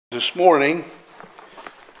This morning,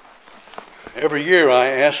 every year I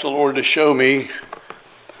ask the Lord to show me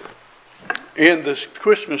in this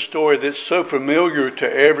Christmas story that's so familiar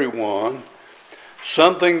to everyone,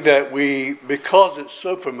 something that we, because it's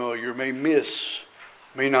so familiar, may miss,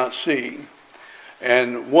 may not see.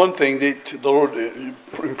 And one thing that the Lord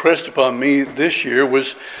impressed upon me this year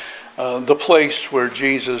was the place where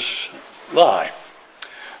Jesus lied.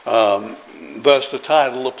 Thus the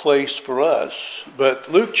title, A Place for Us.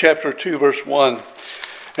 But Luke chapter 2, verse 1,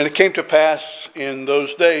 and it came to pass in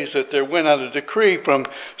those days that there went out a decree from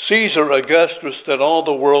Caesar Augustus that all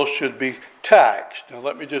the world should be taxed. Now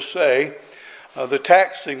let me just say, the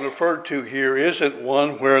taxing referred to here isn't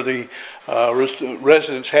one where the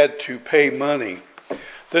residents had to pay money.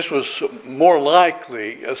 This was more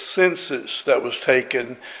likely a census that was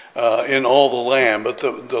taken in all the land. But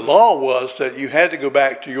the law was that you had to go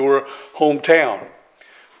back to your hometown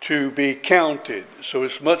to be counted. So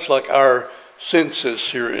it's much like our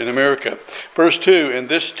census here in America. Verse 2, and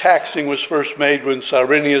this taxing was first made when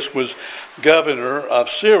Cyrenius was governor of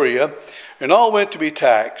Syria, and all went to be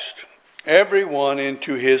taxed, every one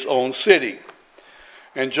into his own city.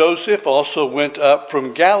 And Joseph also went up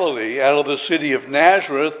from Galilee, out of the city of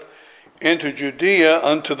Nazareth, into Judea,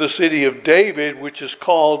 unto the city of David, which is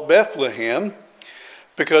called Bethlehem,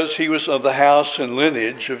 because he was of the house and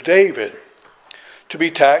lineage of David, to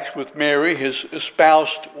be taxed with Mary, his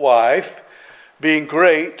espoused wife, being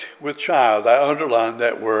great with child. I underline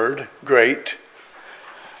that word, great.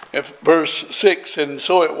 Verse 6, and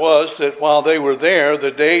so it was that while they were there,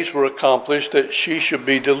 the days were accomplished that she should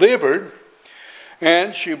be delivered.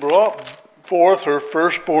 And she brought forth her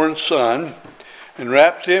firstborn son, and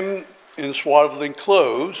wrapped him in swaddling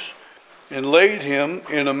clothes, and laid him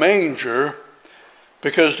in a manger,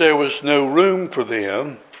 because there was no room for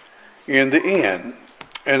them in the inn.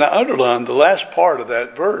 And I underlined the last part of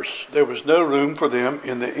that verse. There was no room for them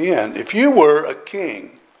in the inn. If you were a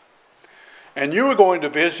king, and you were going to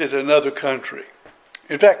visit another country,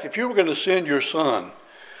 in fact, if you were going to send your son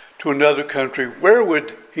to another country, where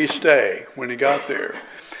would he stay when he got there?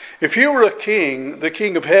 If you were a king, the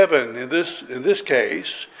king of heaven in this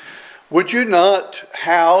case, would you not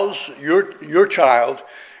house your child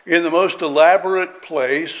in the most elaborate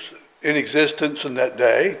place in existence in that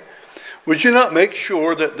day? Would you not make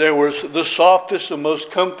sure that there was the softest and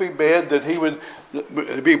most comfy bed that he would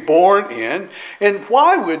be born in? And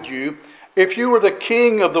why would you, if you were the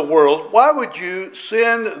king of the world, why would you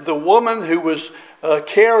send the woman who was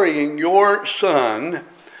carrying your son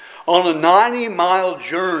on a 90-mile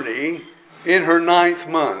journey in her 9th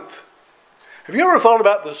month? Have you ever thought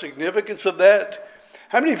about the significance of that?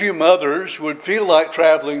 How many of you mothers would feel like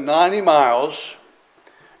traveling 90 miles,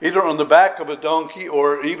 either on the back of a donkey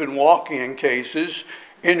or even walking in cases,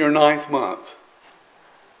 in your 9th month?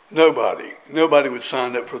 Nobody. Nobody would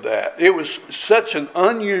sign up for that. It was such an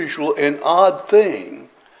unusual and odd thing.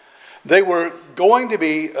 They were going to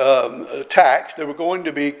be taxed. They were going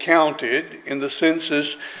to be counted in the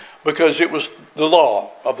census because it was the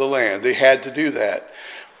law of the land. They had to do that.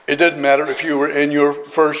 It didn't matter if you were in your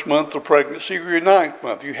 1st month of pregnancy or your 9th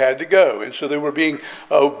month. You had to go. And so they were being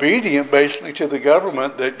obedient basically to the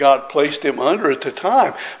government that God placed them under at the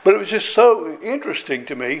time. But it was just so interesting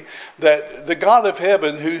to me that the God of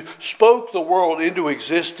heaven, who spoke the world into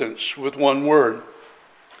existence with one word,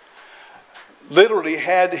 literally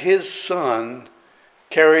had his son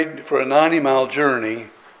carried for a 90-mile journey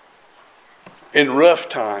in rough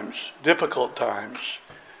times, difficult times.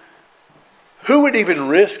 Who would even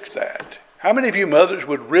risk that? How many of you mothers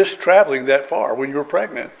would risk traveling that far when you were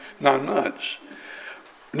pregnant, 9 months?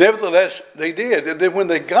 Nevertheless, they did. And then when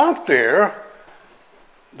they got there,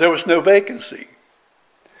 there was no vacancy.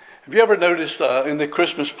 Have you ever noticed in the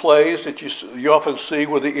Christmas plays that you often see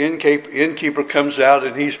where the innkeeper comes out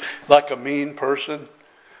and he's like a mean person?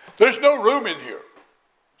 There's no room in here.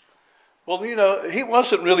 Well, you know, he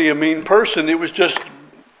wasn't really a mean person. It was just,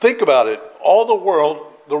 think about it. All the world,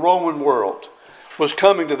 the Roman world, was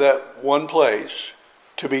coming to that one place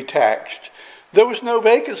to be taxed. There was no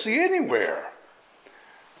vacancy anywhere.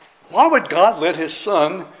 Why would God let his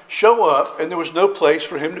son show up and there was no place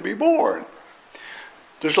for him to be born?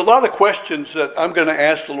 There's a lot of questions that I'm going to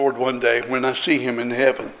ask the Lord one day when I see him in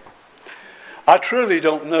heaven. I truly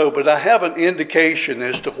don't know, but I have an indication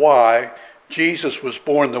as to why Jesus was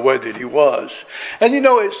born the way that he was. And you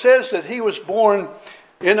know, it says that he was born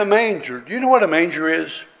in a manger. Do you know what a manger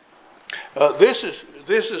is? This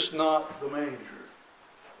is not the manger.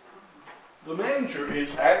 The manger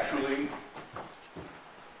is actually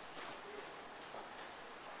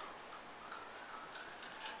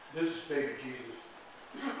this is baby Jesus.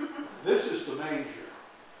 This is the manger.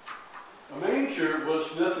 manger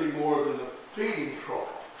was nothing more than a feeding trough.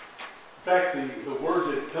 In fact, the word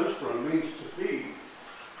that it comes from means to feed.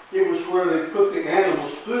 It was where they put the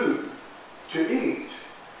animals' food to eat.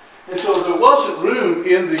 And so there wasn't room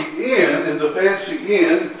in the inn, in the fancy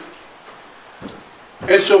inn.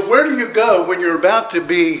 And so where do you go when you're about to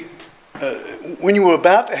be, when you were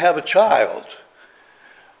about to have a child?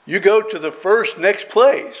 You go to the next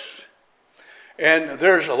place. And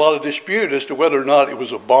there's a lot of dispute as to whether or not it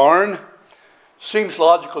was a barn. Seems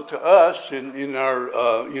logical to us in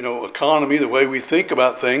our economy, the way we think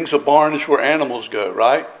about things. A barn is where animals go,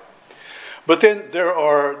 right? But then there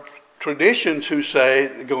are traditions who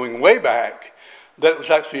say, going way back, that it was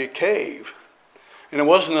actually a cave. And it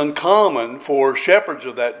wasn't uncommon for shepherds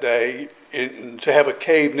of that day to have a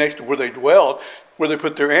cave next to where they dwelled, where they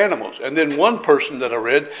put their animals. And then one person that I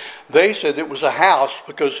read, they said it was a house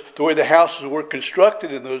because the way the houses were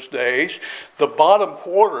constructed in those days, the bottom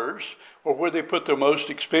quarters were where they put their most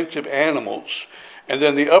expensive animals. And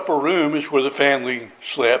then the upper room is where the family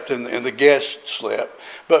slept and the guests slept.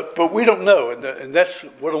 But we don't know, and that's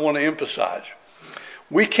what I want to emphasize.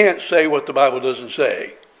 We can't say what the Bible doesn't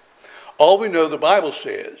say. All we know the Bible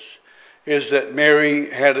says is that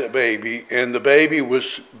Mary had a baby, and the baby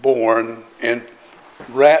was born and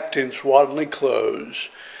wrapped in swaddling clothes,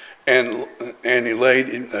 and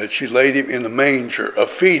she laid him in a manger, a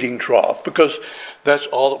feeding trough, because that's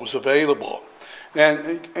all that was available.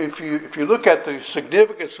 And if you look at the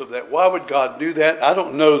significance of that, why would God do that? I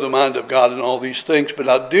don't know the mind of God in all these things, but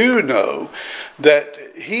I do know that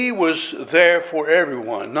he was there for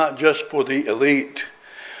everyone, not just for the elite,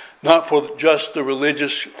 not for just the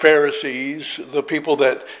religious Pharisees, the people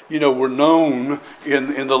that, were known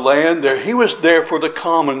in the land there. He was there for the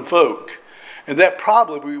common folk. And that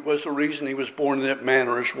probably was the reason he was born in that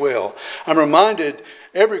manner as well. I'm reminded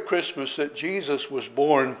every Christmas that Jesus was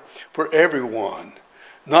born for everyone,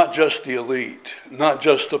 not just the elite, not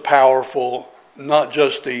just the powerful, not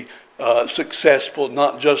just the successful,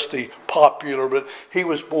 not just the popular, but he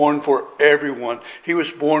was born for everyone. He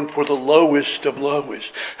was born for the lowest of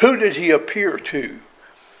lowest. Who did he appear to?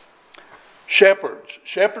 Shepherds.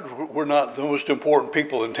 Shepherds were not the most important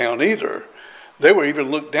people in town either. They were even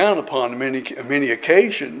looked down upon on many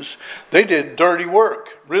occasions. They did dirty work,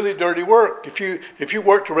 really dirty work. If you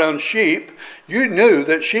worked around sheep, you knew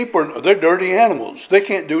that sheep they're dirty animals. They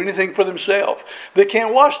can't do anything for themselves. They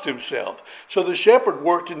can't wash themselves. So the shepherd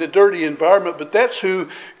worked in a dirty environment, but that's who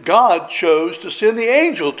God chose to send the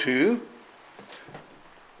angel to.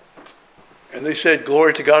 And they said,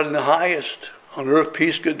 "Glory to God in the highest, on earth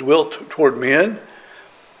peace, goodwill toward men."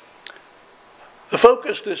 The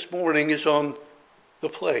focus this morning is on the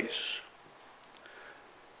place.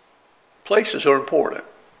 Places are important.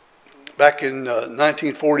 Back in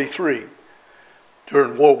 1943,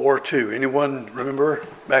 during World War II, anyone remember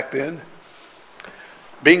back then?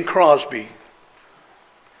 Bing Crosby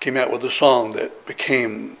came out with a song that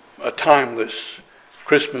became a timeless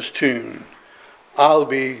Christmas tune. "I'll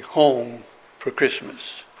be home for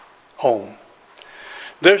Christmas." Home.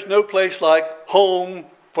 There's no place like home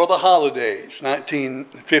for the holidays,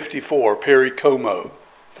 1954, Perry Como.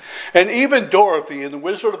 And even Dorothy in The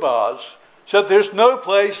Wizard of Oz said there's no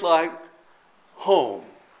place like home.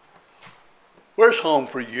 Where's home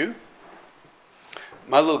for you?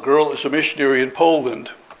 My little girl is a missionary in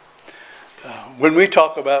Poland. When we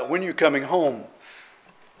talk about when you're coming home,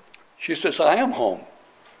 she says, "I am home."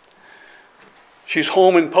 She's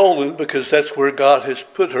home in Poland because that's where God has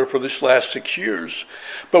put her for this last 6 years.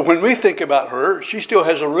 But when we think about her, she still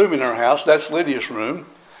has a room in her house. That's Lydia's room.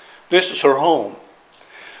 This is her home.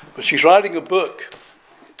 But she's writing a book.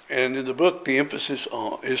 And in the book, the emphasis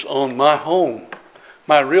is on my home.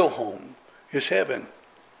 My real home is heaven.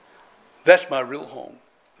 That's my real home.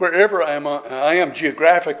 Wherever I am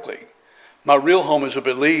geographically, my real home as a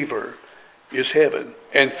believer is heaven.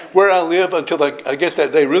 And where I live until I get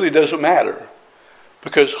that day really doesn't matter,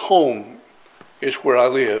 because home is where I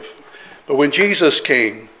live. But when Jesus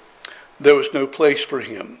came, there was no place for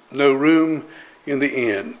him, no room in the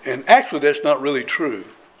inn. And actually, that's not really true.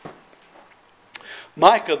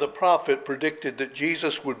 Micah the prophet predicted that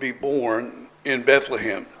Jesus would be born in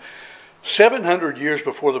Bethlehem 700 years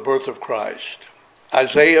before the birth of Christ.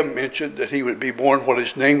 Isaiah mentioned that he would be born, what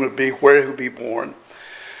his name would be, where he would be born.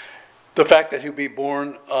 The fact that he would be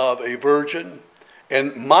born of a virgin.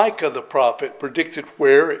 And Micah the prophet predicted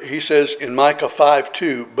where. He says in Micah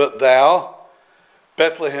 5:2, "But thou,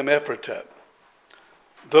 Bethlehem Ephratah,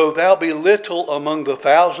 though thou be little among the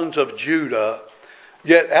thousands of Judah,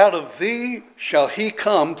 yet out of thee shall he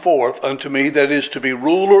come forth unto me that is to be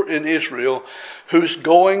ruler in Israel, whose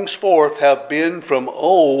goings forth have been from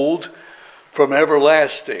old, from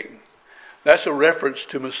everlasting. That's a reference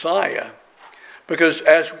to Messiah. Because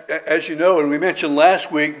as you know, and we mentioned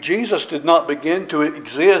last week, Jesus did not begin to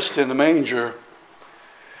exist in the manger.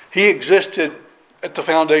 He existed at the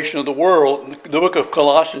foundation of the world. The book of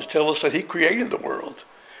Colossians tells us that he created the world.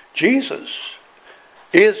 Jesus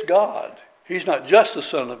is God. He's not just the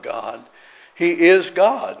Son of God. He is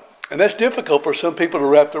God. And that's difficult for some people to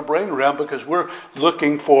wrap their brain around because we're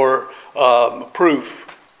looking for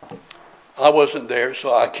proof. I wasn't there,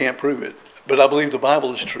 so I can't prove it. But I believe the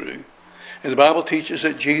Bible is true. And the Bible teaches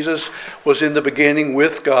that Jesus was in the beginning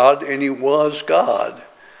with God, and he was God.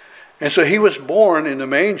 And so he was born in the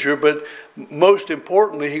manger, but most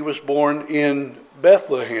importantly, he was born in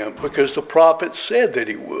Bethlehem because the prophet said that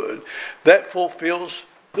he would. That fulfills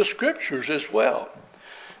the scriptures as well.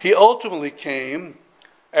 He ultimately came,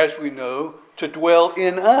 as we know, to dwell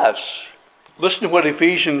in us. Listen to what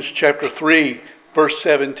Ephesians chapter 3, verse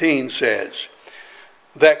 17 says.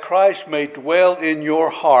 That Christ may dwell in your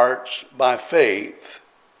hearts by faith,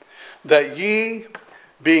 that ye,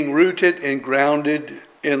 being rooted and grounded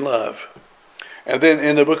in love. And then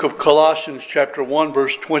in the book of Colossians chapter 1,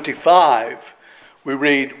 verse 25, we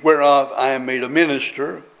read, whereof I am made a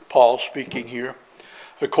minister, Paul speaking here,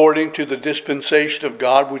 according to the dispensation of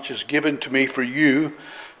God which is given to me for you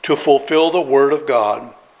to fulfill the word of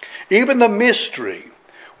God, even the mystery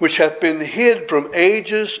which hath been hid from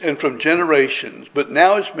ages and from generations, but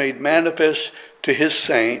now is made manifest to his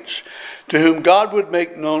saints, to whom God would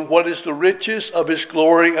make known what is the riches of his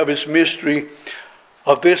glory, of his mystery,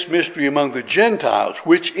 of this mystery among the Gentiles,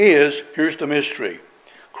 which is, here's the mystery,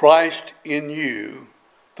 Christ in you,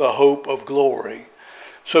 the hope of glory.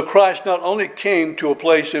 So Christ not only came to a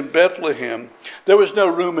place in Bethlehem, there was no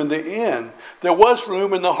room in the inn. There was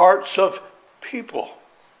room in the hearts of people.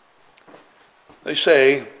 They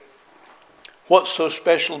say, what's so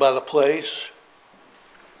special about a place?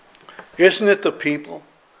 Isn't it the people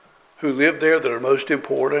who live there that are most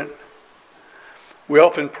important? We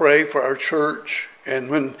often pray for our church, and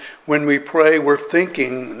when we pray, we're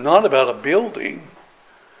thinking not about a building,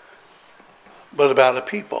 but about a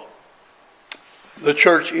people. The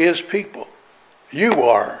church is people. You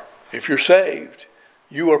are, if you're saved,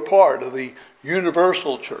 you are part of the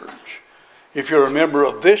universal church. If you're a member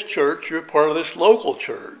of this church, you're part of this local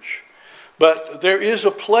church. But there is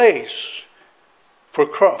a place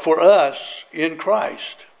for us in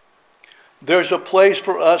Christ. There's a place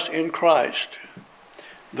for us in Christ,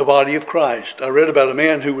 the body of Christ. I read about a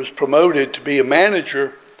man who was promoted to be a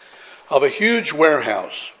manager of a huge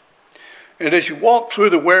warehouse. And as you walked through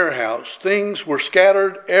the warehouse, things were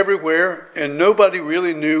scattered everywhere, and nobody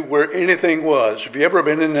really knew where anything was. Have you ever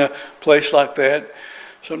been in a place like that?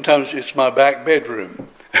 Sometimes it's my back bedroom.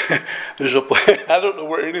 There's a place, I don't know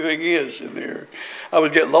where anything is in there. I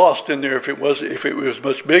would get lost in there if it was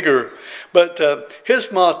much bigger. But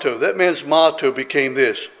his motto, that man's motto became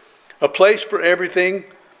this: a place for everything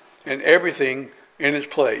and everything in its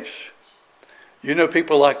place. You know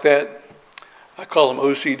people like that? I call them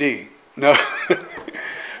OCD. No.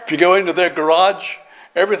 If you go into their garage,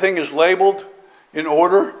 everything is labeled in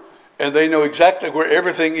order, and they know exactly where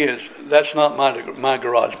everything is. That's not my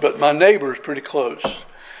garage, but my neighbor is pretty close.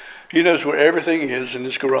 He knows where everything is in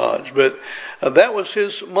his garage. But that was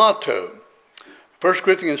his motto. 1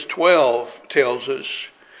 Corinthians 12 tells us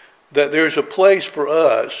that there's a place for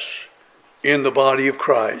us in the body of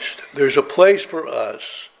Christ. There's a place for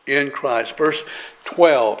us in Christ. Verse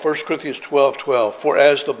 12, 1 Corinthians 12:12. For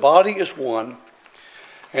as the body is one,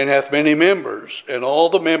 and hath many members, and all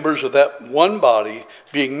the members of that one body,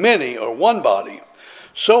 being many, are one body,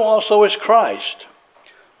 so also is Christ.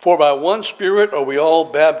 For by one Spirit are we all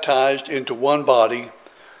baptized into one body,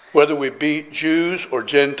 whether we be Jews or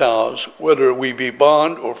Gentiles, whether we be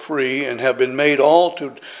bond or free, and have been made all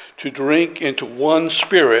to drink into one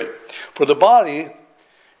Spirit. For the body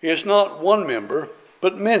is not one member,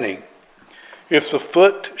 but many. If the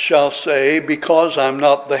foot shall say, because I'm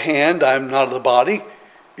not the hand, I'm not of the body,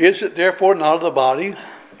 is it therefore not of the body?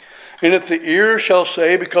 And if the ear shall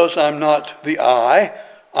say, because I'm not the eye,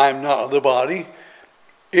 I'm not of the body,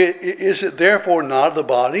 is it therefore not of the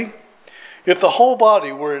body? If the whole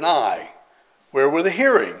body were an eye, where were the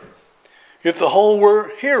hearing? If the whole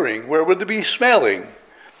were hearing, where would there be smelling?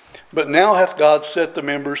 But now hath God set the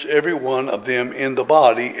members, every one of them, in the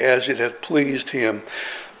body, as it hath pleased him.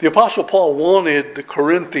 The Apostle Paul wanted the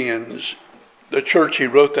Corinthians, the church he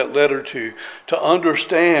wrote that letter to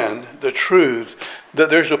understand the truth that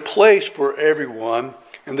there's a place for everyone,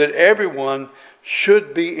 and that everyone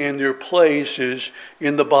should be in their places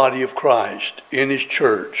in the body of Christ, in his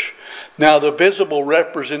church. Now, the visible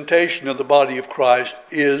representation of the body of Christ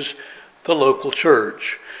is the local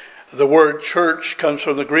church. The word church comes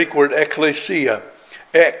from the Greek word ekklesia.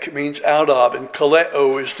 Ek means out of, and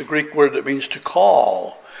kaleo is the Greek word that means to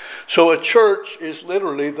call. So a church is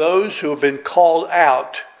literally those who have been called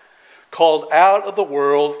out of the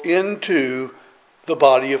world into the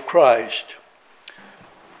body of Christ.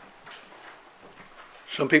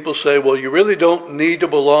 Some people say, well, you really don't need to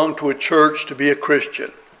belong to a church to be a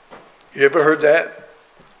Christian. You ever heard that?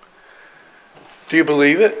 Do you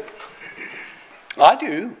believe it? I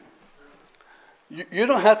do. You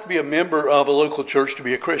don't have to be a member of a local church to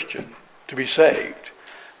be a Christian, to be saved.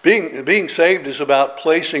 Being saved is about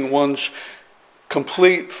placing one's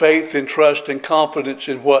complete faith and trust and confidence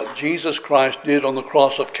in what Jesus Christ did on the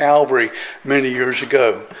cross of Calvary many years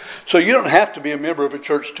ago. So you don't have to be a member of a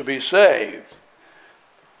church to be saved.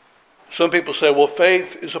 Some people say, well,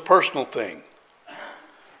 faith is a personal thing.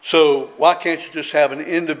 So why can't you just have an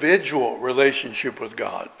individual relationship with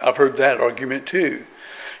God? I've heard that argument too.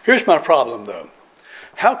 Here's my problem though.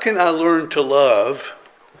 How can I learn to love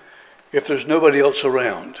if there's nobody else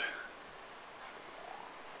around?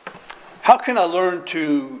 How can I learn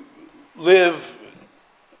to live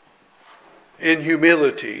in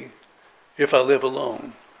humility if I live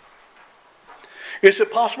alone? Is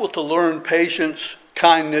it possible to learn patience,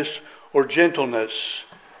 kindness, or gentleness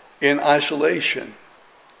in isolation?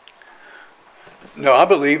 No, I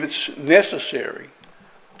believe it's necessary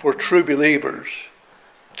for true believers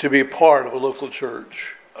to be part of a local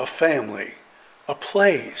church, a family, a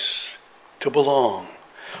place to belong.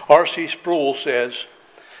 R.C. Sproul says,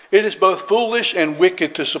 "It is both foolish and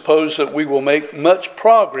wicked to suppose that we will make much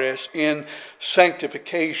progress in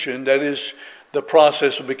sanctification, that is, the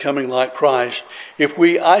process of becoming like Christ, if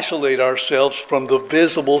we isolate ourselves from the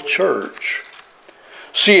visible church."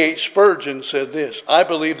 C.H. Spurgeon said this, "I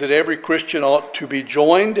believe that every Christian ought to be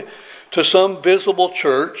joined to some visible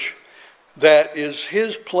church. That is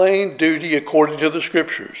his plain duty according to the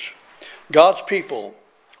Scriptures. God's people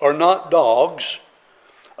are not dogs,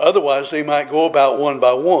 otherwise they might go about one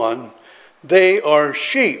by one. They are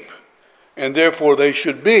sheep, and therefore they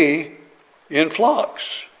should be in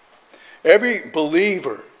flocks." Every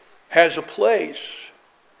believer has a place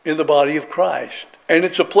in the body of Christ, and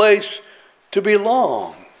it's a place to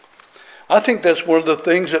belong. I think that's one of the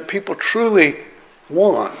things that people truly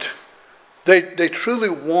want. They truly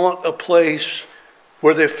want a place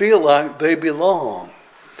where they feel like they belong.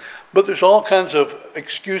 But there's all kinds of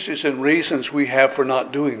excuses and reasons we have for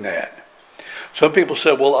not doing that. Some people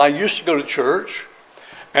say, well, I used to go to church,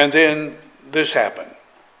 and then this happened.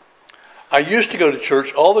 I used to go to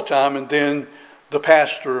church all the time, and then the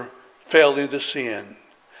pastor fell into sin.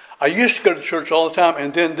 I used to go to church all the time,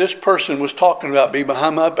 and then this person was talking about me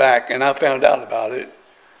behind my back, and I found out about it.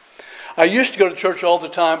 I used to go to church all the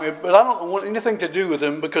time, but I don't want anything to do with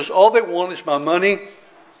them because all they want is my money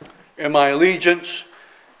and my allegiance,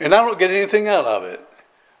 and I don't get anything out of it.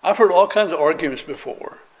 I've heard all kinds of arguments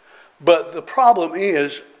before. But the problem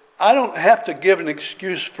is, I don't have to give an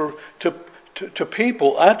excuse to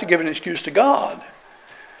people. I have to give an excuse to God.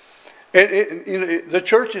 The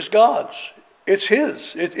church is God's. It's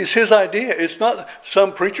His. It's His idea. It's not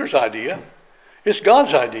some preacher's idea. It's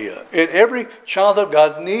God's idea. And every child of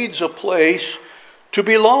God needs a place to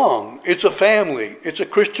belong. It's a family. It's a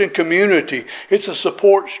Christian community. It's a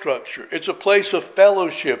support structure. It's a place of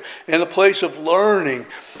fellowship and a place of learning.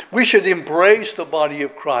 We should embrace the body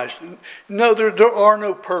of Christ. No, there are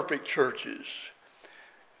no perfect churches.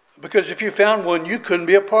 Because if you found one, you couldn't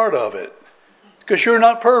be a part of it. Because you're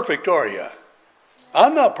not perfect, are you?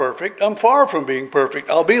 I'm not perfect. I'm far from being perfect.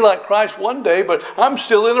 I'll be like Christ one day, but I'm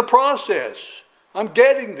still in a process. I'm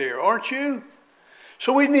getting there, aren't you?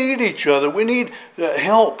 So we need each other. We need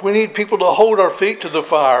help. We need people to hold our feet to the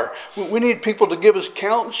fire. We need people to give us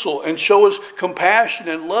counsel and show us compassion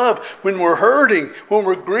and love when we're hurting, when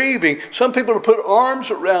we're grieving. Some people to put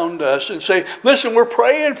arms around us and say, listen, we're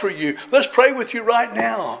praying for you. Let's pray with you right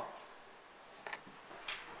now.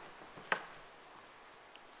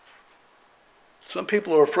 Some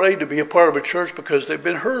people are afraid to be a part of a church because they've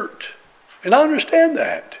been hurt. And I understand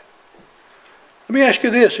that. Let me ask you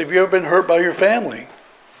this. Have you ever been hurt by your family?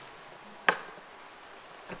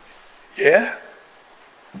 Yeah?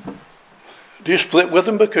 Do you split with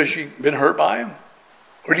them because you've been hurt by them?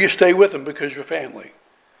 Or do you stay with them because you're family?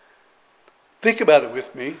 Think about it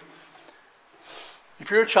with me.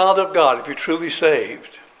 If you're a child of God, if you're truly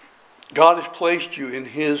saved, God has placed you in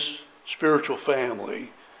His spiritual family,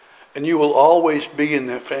 and you will always be in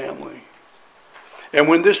that family. And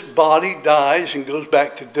when this body dies and goes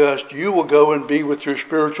back to dust, you will go and be with your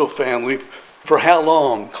spiritual family for how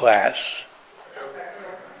long, class?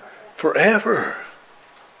 Forever.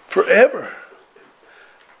 forever.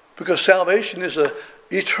 Because salvation is an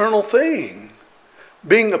eternal thing.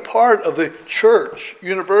 Being a part of the church,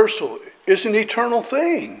 universal, is an eternal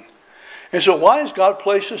thing. And so why has God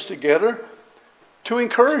placed us together? To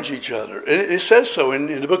encourage each other. It says so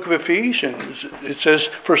in the book of Ephesians. It says,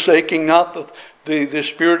 forsaking not the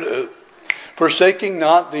spirit, forsaking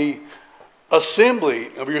not the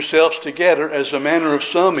assembly of yourselves together as the manner of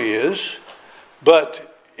some is,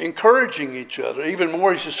 but encouraging each other, even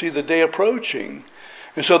more as you see the day approaching.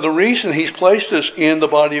 And so the reason he's placed us in the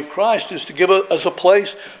body of Christ is to give us a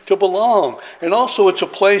place to belong. And also it's a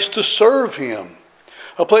place to serve him.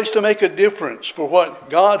 A place to make a difference for what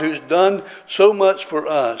God who's done so much for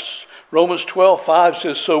us. Romans 12:5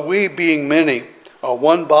 says, so we being many are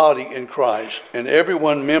one body in Christ, and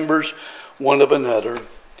everyone members one of another,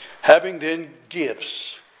 having then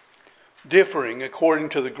gifts differing according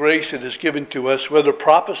to the grace that is given to us, whether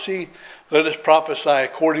prophecy, let us prophesy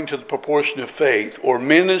according to the proportion of faith, or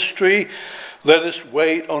ministry, let us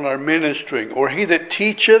wait on our ministering, or he that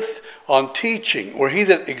teacheth on teaching, or he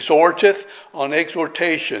that exhorteth on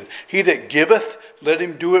exhortation, he that giveth, let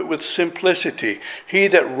him do it with simplicity, he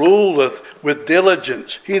that ruleth with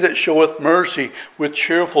diligence, he that showeth mercy with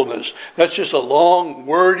cheerfulness. That's just a long,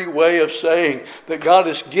 wordy way of saying that God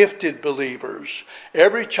has gifted believers.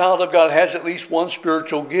 Every child of God has at least one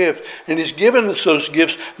spiritual gift, and he's given us those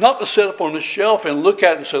gifts not to sit up on the shelf and look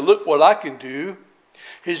at it and say, look what I can do.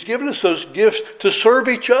 He's given us those gifts to serve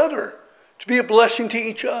each other, to be a blessing to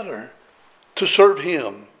each other, to serve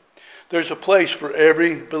him. There's a place for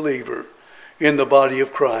every believer in the body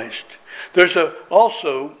of Christ. There's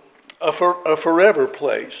also a forever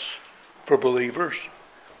place for believers,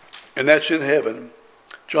 and that's in heaven.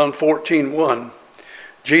 John 14:1,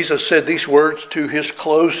 Jesus said these words to his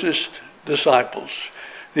closest disciples.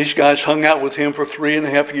 These guys hung out with him for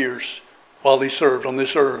 3.5 years while he served on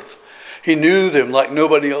this earth. He knew them like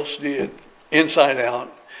nobody else did, inside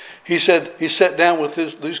out. He said, he sat down with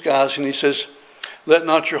these guys and he says, let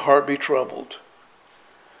not your heart be troubled.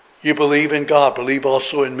 You believe in God, believe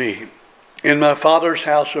also in me. In my Father's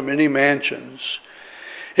house are many mansions.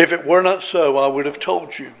 If it were not so, I would have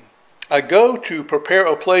told you. I go to prepare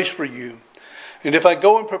a place for you. And if I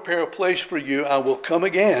go and prepare a place for you, I will come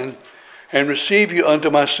again and receive you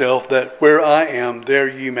unto myself, that where I am, there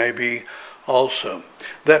ye may be also.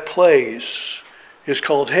 That place is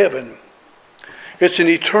called heaven. It's an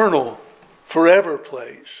eternal, forever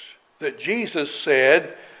place that Jesus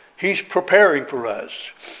said he's preparing for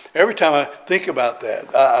us. Every time I think about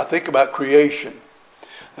that, I think about creation.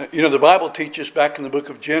 You know, the Bible teaches back in the book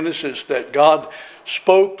of Genesis that God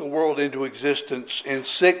spoke the world into existence in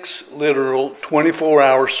 6 literal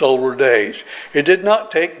 24-hour solar days. It did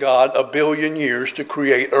not take God 1 billion years to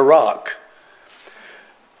create a rock.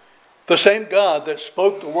 The same God that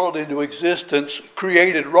spoke the world into existence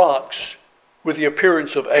created rocks with the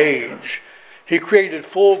appearance of age. He created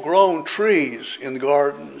full-grown trees in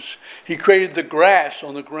gardens. He created the grass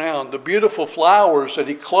on the ground, the beautiful flowers that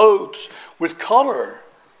he clothes with color.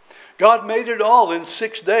 God made it all in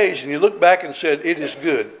 6 days, and he looked back and said, it is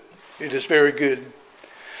good. It is very good.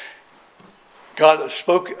 God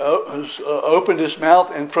spoke, opened his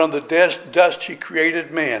mouth, and from the dust he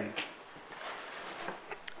created man.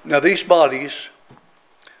 Now these bodies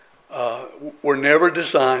were never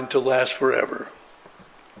designed to last forever.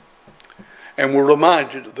 And we're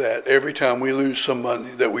reminded of that every time we lose somebody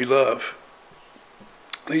that we love.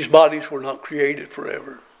 These bodies were not created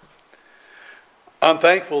forever. I'm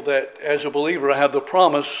thankful that as a believer I have the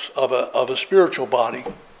promise of a spiritual body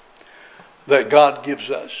that God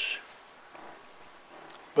gives us.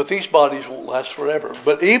 But these bodies won't last forever.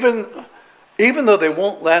 But even though they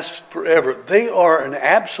won't last forever, they are an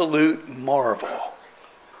absolute marvel.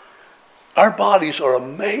 Our bodies are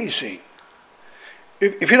amazing.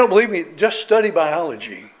 If you don't believe me, just study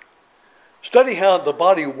biology. Study how the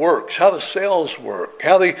body works, how the cells work,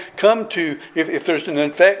 how they come to, if there's an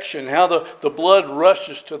infection, how the blood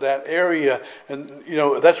rushes to that area. And, you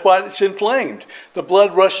know, that's why it's inflamed. The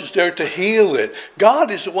blood rushes there to heal it. God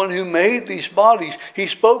is the one who made these bodies. He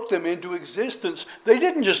spoke them into existence. They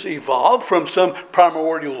didn't just evolve from some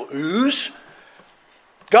primordial ooze.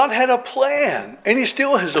 God had a plan, and he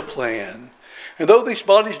still has a plan. And though these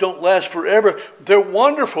bodies don't last forever, they're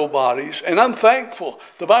wonderful bodies. And I'm thankful.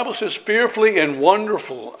 The Bible says, fearfully and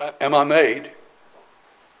wonderful am I made.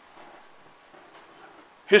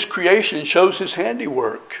 His creation shows his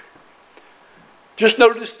handiwork. Just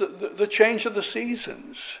notice the change of the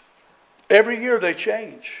seasons. Every year they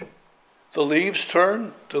change. The leaves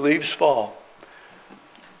turn, the leaves fall.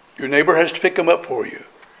 Your neighbor has to pick them up for you.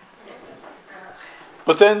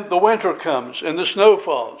 But then the winter comes and the snow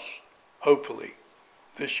falls, hopefully,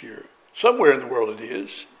 this year. Somewhere in the world it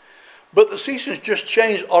is. But the seasons just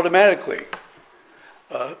change automatically.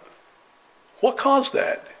 What caused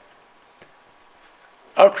that?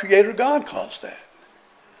 Our Creator God caused that.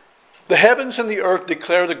 The heavens and the earth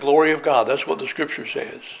declare the glory of God. That's what the Scripture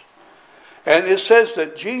says. And it says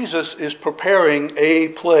that Jesus is preparing a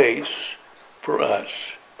place for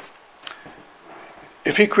us.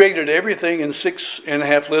 If he created everything in 6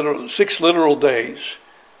 literal days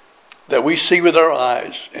that we see with our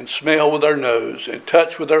eyes and smell with our nose and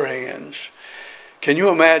touch with our hands, can you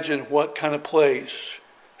imagine what kind of place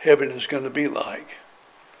heaven is going to be like?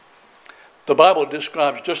 The Bible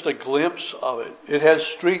describes just a glimpse of it. It has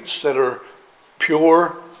streets that are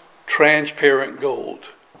pure, transparent gold.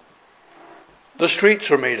 The streets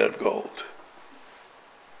are made of gold.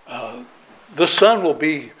 The sun will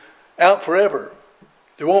be out forever.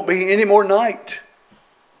 There won't be any more night.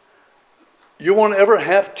 You won't ever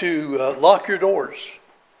have to lock your doors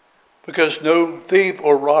because no thief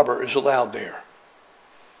or robber is allowed there.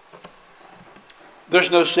 There's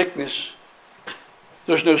no sickness.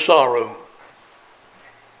 There's no sorrow.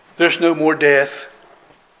 There's no more death.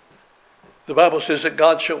 The Bible says that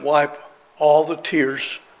God shall wipe all the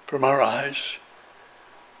tears from our eyes.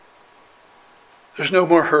 There's no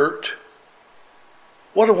more hurt.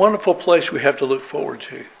 What a wonderful place we have to look forward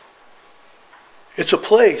to. It's a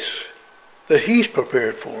place that he's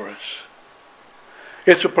prepared for us.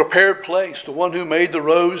 It's a prepared place. The one who made the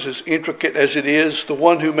rose, as intricate as it is, the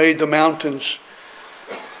one who made the mountains,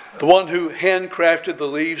 the one who handcrafted the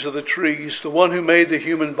leaves of the trees, the one who made the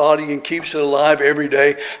human body and keeps it alive every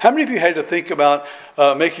day. How many of you had to think about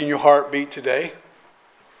making your heart beat today?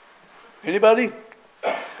 Anybody?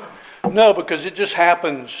 No, because it just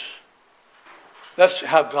happens. That's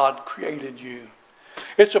how God created you.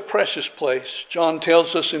 It's a precious place. John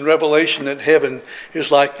tells us in Revelation that heaven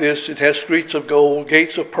is like this. It has streets of gold,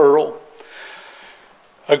 gates of pearl,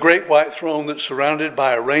 a great white throne that's surrounded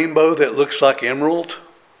by a rainbow that looks like emerald.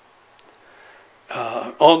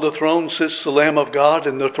 On the throne sits the Lamb of God,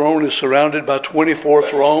 and the throne is surrounded by 24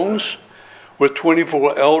 thrones with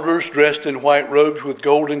 24 elders dressed in white robes with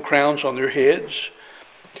golden crowns on their heads.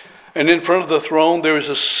 And in front of the throne there is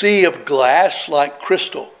a sea of glass like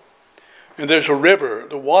crystal. And there's a river,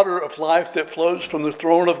 the water of life that flows from the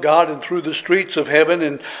throne of God and through the streets of heaven.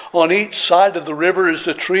 And on each side of the river is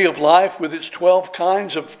the tree of life with its 12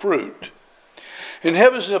 kinds of fruit. And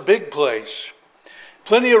heaven is a big place.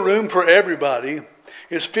 Plenty of room for everybody.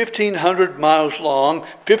 It's 1,500 miles long,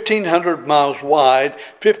 1,500 miles wide,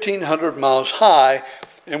 1,500 miles high,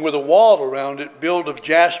 and with a wall around it built of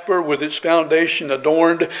jasper with its foundation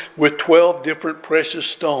adorned with 12 different precious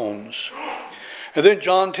stones. And then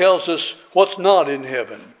John tells us what's not in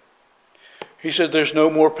heaven. He said there's no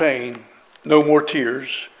more pain, no more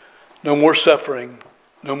tears, no more suffering,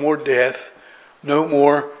 no more death, no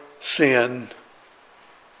more sin.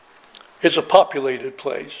 It's a populated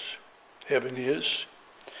place, heaven is.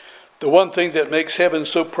 The one thing that makes heaven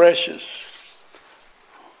so precious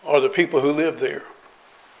are the people who live there.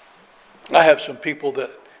 I have some people that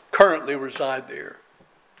currently reside there.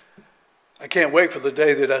 I can't wait for the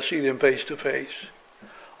day that I see them face to face.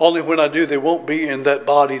 Only when I do, they won't be in that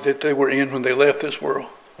body that they were in when they left this world.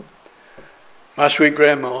 My sweet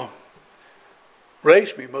grandma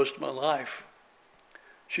raised me most of my life.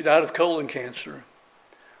 She died of colon cancer.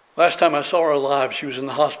 Last time I saw her alive, she was in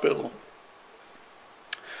the hospital.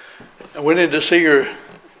 I went in to see her,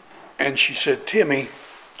 and she said, "Timmy,"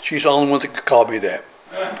 she's the only one that could call me that.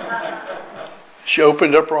 She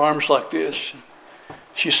opened up her arms like this.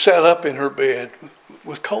 She sat up in her bed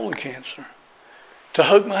with colon cancer to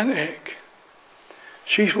hug my neck.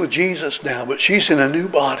 She's with Jesus now, but she's in a new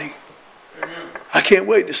body. I can't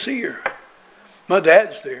wait to see her. My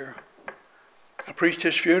dad's there. I preached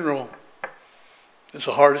his funeral. It's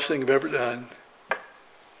the hardest thing I've ever done.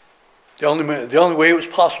 The only way it was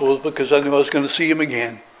possible was because I knew I was going to see him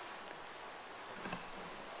again.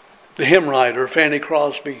 The hymn writer, Fanny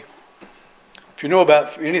Crosby. If you know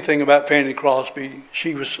about anything about Fanny Crosby,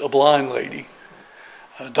 she was a blind lady.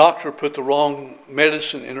 A doctor put the wrong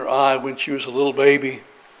medicine in her eye when she was a little baby.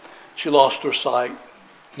 She lost her sight.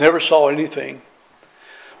 Never saw anything.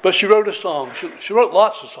 But she wrote a song. She wrote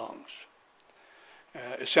lots of songs.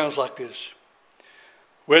 It sounds like this.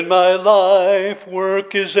 When my life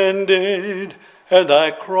work is ended and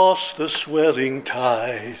I cross the swelling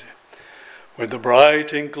tide, when the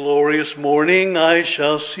bright and glorious morning I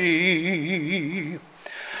shall see,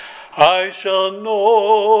 I shall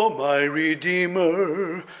know my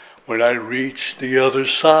Redeemer when I reach the other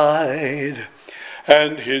side.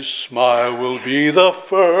 and his smile will be the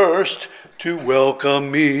first to welcome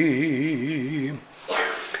me.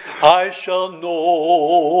 I shall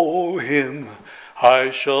know him, I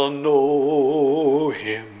shall know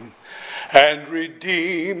him, and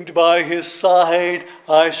redeemed by his side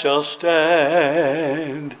I shall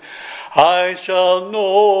stand. I shall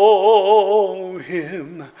know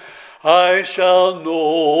him, I shall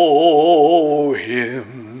know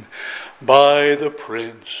him, by the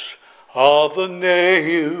prints of the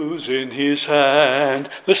nails in his hand.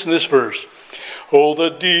 Listen to this verse. Oh, the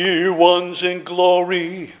dear ones in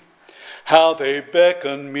glory, how they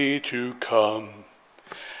beckon me to come.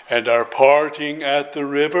 And our parting at the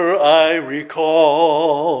river I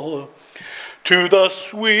recall. To the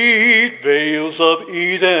sweet vales of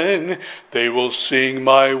Eden they will sing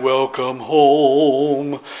my welcome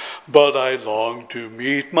home. But I long to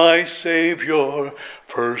meet my Savior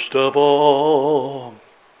first of all.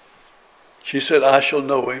 She said, I shall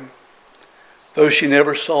know him, though she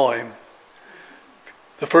never saw him.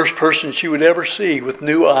 The first person she would ever see with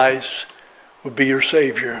new eyes would be her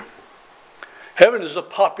Savior. Heaven is a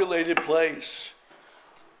populated place.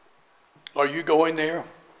 Are you going there?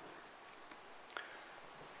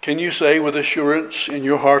 Can you say with assurance in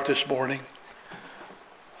your heart this morning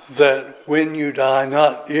that when you die,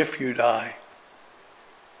 not if you die,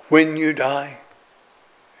 when you die,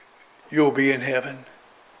 you'll be in heaven?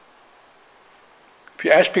 If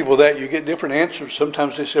you ask people that, you get different answers.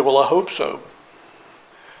 Sometimes they say, well, I hope so.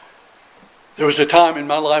 There was a time in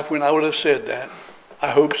my life when I would have said that. I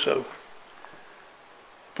hope so.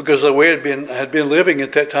 Because the way I had been living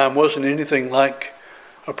at that time wasn't anything like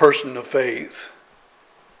a person of faith.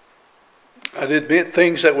 I did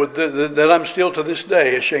things that I'm still to this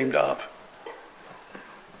day ashamed of.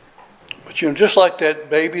 But just like that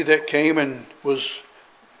baby that came and was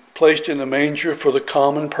placed in the manger for the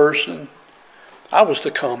common person, I was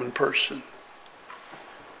the common person.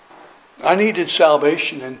 I needed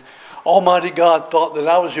salvation, and Almighty God thought that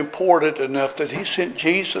I was important enough that he sent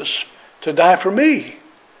Jesus to die for me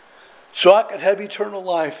so I could have eternal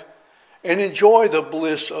life and enjoy the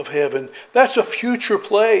bliss of heaven. That's a future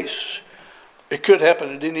place. It could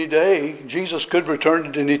happen at any day. Jesus could return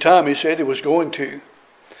at any time. He said he was going to.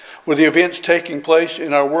 With the events taking place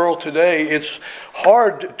in our world today, it's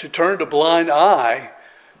hard to turn a blind eye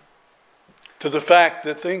to the fact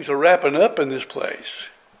that things are wrapping up in this place.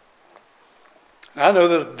 I know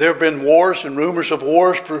that there have been wars and rumors of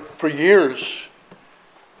wars for years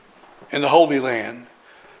in the Holy Land,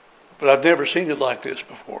 but I've never seen it like this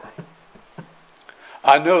before.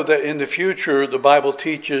 I know that in the future, the Bible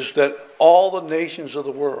teaches that all the nations of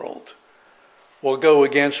the world will go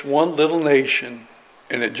against one little nation,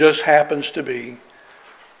 and it just happens to be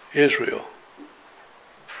Israel.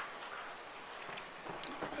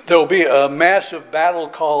 There will be a massive battle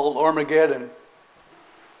called Armageddon.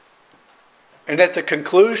 And at the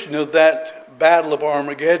conclusion of that battle of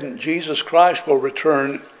Armageddon, Jesus Christ will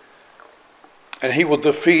return, and he will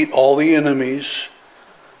defeat all the enemies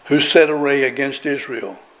who set array against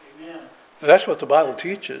Israel. Amen. That's what the Bible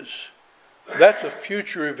teaches. That's a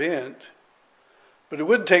future event. But it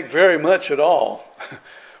wouldn't take very much at all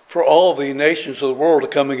for all the nations of the world to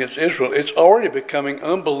come against Israel. It's already becoming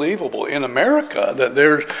unbelievable in America that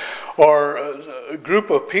there are a group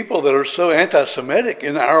of people that are so anti-Semitic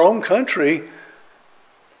in our own country.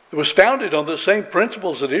 It was founded on the same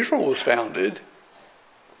principles that Israel was founded.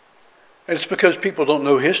 And it's because people don't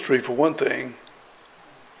know history, for one thing.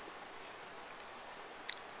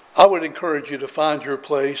 I would encourage you to find your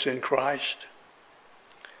place in Christ.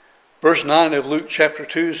 Verse 9 of Luke chapter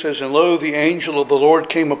 2 says, And lo, the angel of the Lord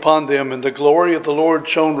came upon them, and the glory of the Lord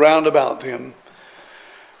shone round about them.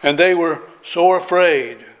 And they were so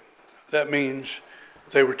afraid. That means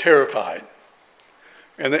they were terrified.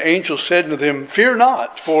 And the angel said to them, Fear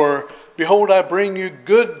not, for behold, I bring you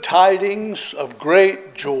good tidings of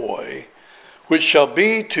great joy, which shall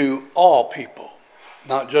be to all people,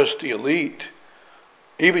 not just the elite,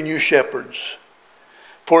 even you shepherds.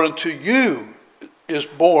 For unto you is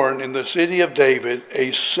born in the city of David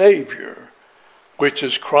a Savior, which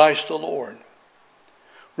is Christ the Lord.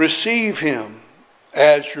 Receive him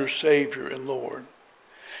as your Savior and Lord.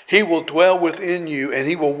 He will dwell within you, and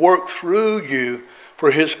he will work through you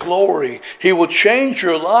for his glory. He will change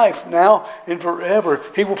your life now and forever.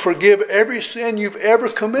 He will forgive every sin you've ever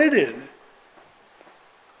committed.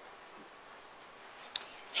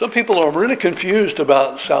 Some people are really confused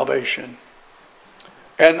about salvation.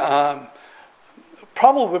 And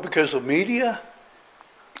probably because of media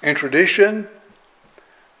and tradition.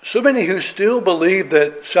 So many who still believe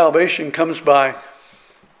that salvation comes by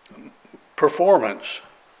performance.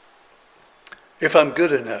 if I'm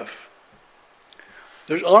good enough.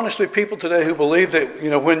 There's honestly people today who believe that,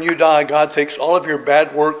 when you die, God takes all of your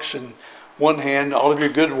bad works in one hand, all of your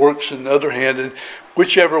good works in the other hand, and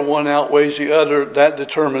whichever one outweighs the other, that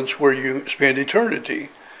determines where you spend eternity.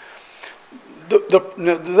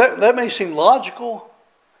 That may seem logical,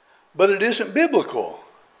 but it isn't biblical.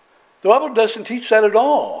 The Bible doesn't teach that at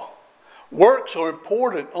all. Works are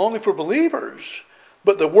important only for believers,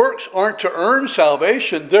 but the works aren't to earn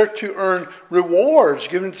salvation. They're to earn rewards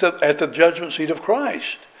given at the judgment seat of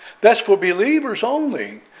Christ. That's for believers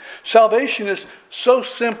only. Salvation is so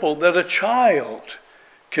simple that a child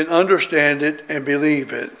can understand it and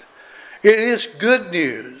believe it. It is good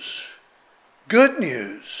news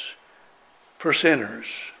for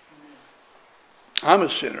sinners. I'm a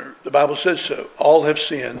sinner. The Bible says so. All have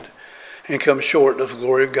sinned and come short of the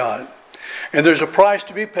glory of God. And there's a price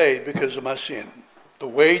to be paid because of my sin. The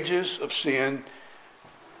wages of sin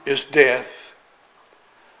is death.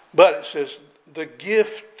 But it says the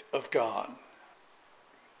gift of God.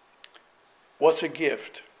 What's a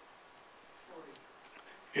gift?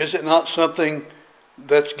 Is it not something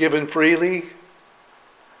that's given freely?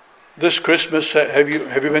 This Christmas, have you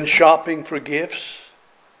been shopping for gifts?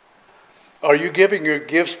 Are you giving your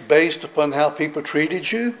gifts based upon how people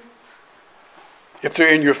treated you? If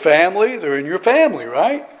they're in your family, they're in your family,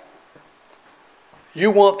 right?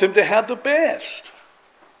 You want them to have the best.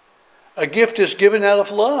 A gift is given out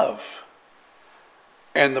of love.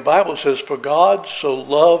 And the Bible says, for God so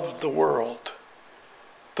loved the world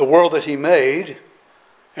that he made,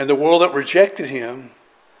 and the world that rejected him.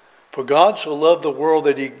 For God so loved the world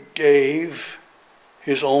that he gave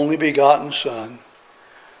his only begotten Son,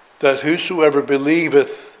 that whosoever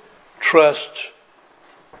believeth, trusts,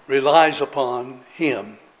 relies upon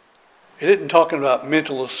him. It isn't talking about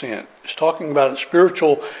mental assent. It's talking about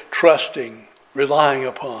spiritual trusting, relying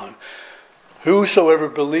upon. Whosoever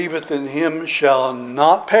believeth in him shall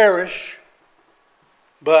not perish,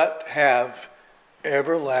 but have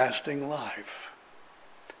everlasting life.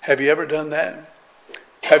 Have you ever done that?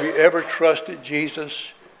 Have you ever trusted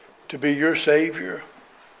Jesus to be your Savior?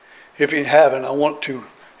 If you haven't, I want to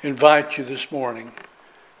invite you this morning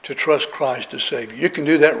to trust Christ as Savior. You can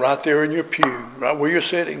do that right there in your pew, right where you're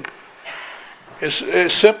sitting. It's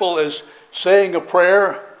as simple as saying a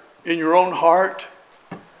prayer in your own heart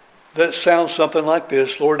that sounds something like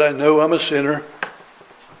this. Lord, I know I'm a sinner.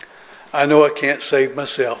 I know I can't save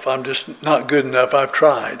myself. I'm just not good enough. I've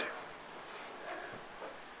tried.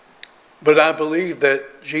 But I believe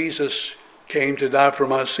that Jesus came to die for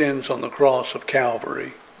my sins on the cross of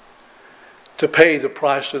Calvary, to pay the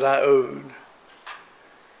price that I owed.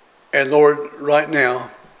 And Lord, right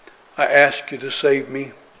now, I ask you to save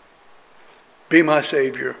me. Be my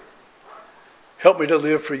Savior. Help me to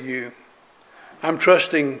live for you. I'm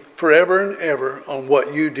trusting forever and ever on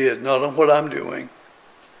what you did, not on what I'm doing.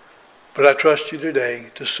 But I trust you today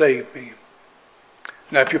to save me.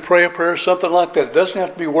 Now, if you pray a prayer, something like that, it doesn't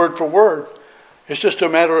have to be word for word. It's just a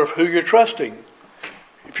matter of who you're trusting.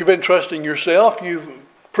 If you've been trusting yourself, you've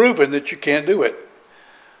proven that you can't do it.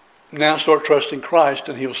 Now start trusting Christ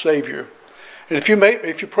and he'll save you. And if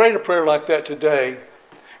you prayed a prayer like that today,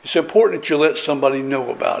 it's important that you let somebody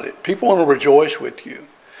know about it. People want to rejoice with you.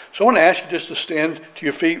 So I want to ask you just to stand to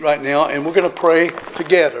your feet right now, and we're going to pray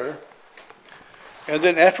together. And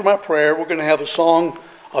then after my prayer, we're going to have a song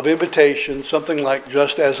of invitation, something like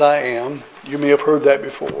Just As I Am. You may have heard that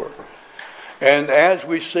before. And as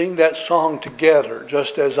we sing that song together,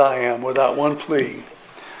 Just As I Am, without one plea,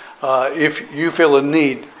 if you feel a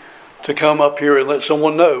need to come up here and let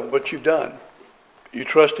someone know what you've done, you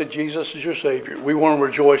trusted Jesus as your Savior, we want to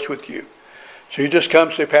rejoice with you. So you just come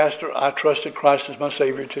and say, Pastor, I trusted Christ as my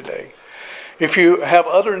Savior today. If you have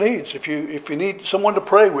other needs, if you need someone to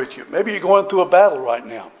pray with you, maybe you're going through a battle right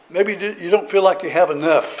now. Maybe you don't feel like you have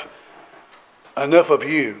enough of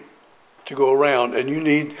you to go around, and you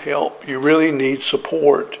need help. You really need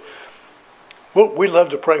support. Well, we'd love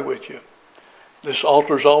to pray with you. This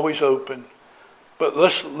altar is always open. But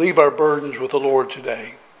let's leave our burdens with the Lord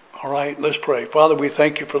today. All right, let's pray. Father, we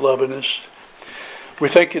thank you for loving us. We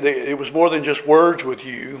thank you that it was more than just words with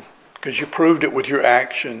you, because you proved it with your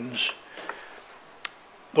actions.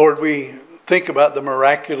 Lord, we think about the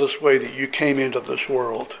miraculous way that you came into this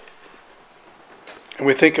world. And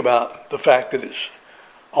we think about the fact that it's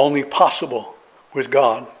only possible with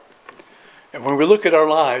God. And when we look at our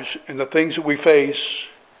lives and the things that we face,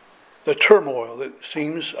 the turmoil that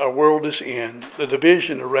seems our world is in, the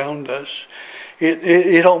division around us,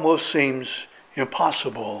 it almost seems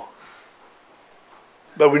impossible.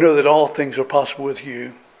 But we know that all things are possible with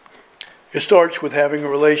you. It starts with having a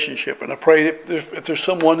relationship. And I pray that if there's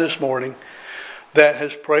someone this morning that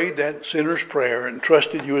has prayed that sinner's prayer and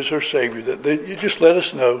trusted you as their Savior, that you just let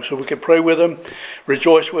us know so we can pray with them,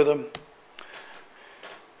 rejoice with them.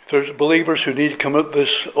 If there's believers who need to come up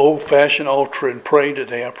this old-fashioned altar and pray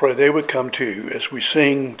today, I pray they would come too as we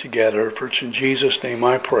sing together. For it's in Jesus' name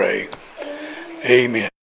I pray. Amen.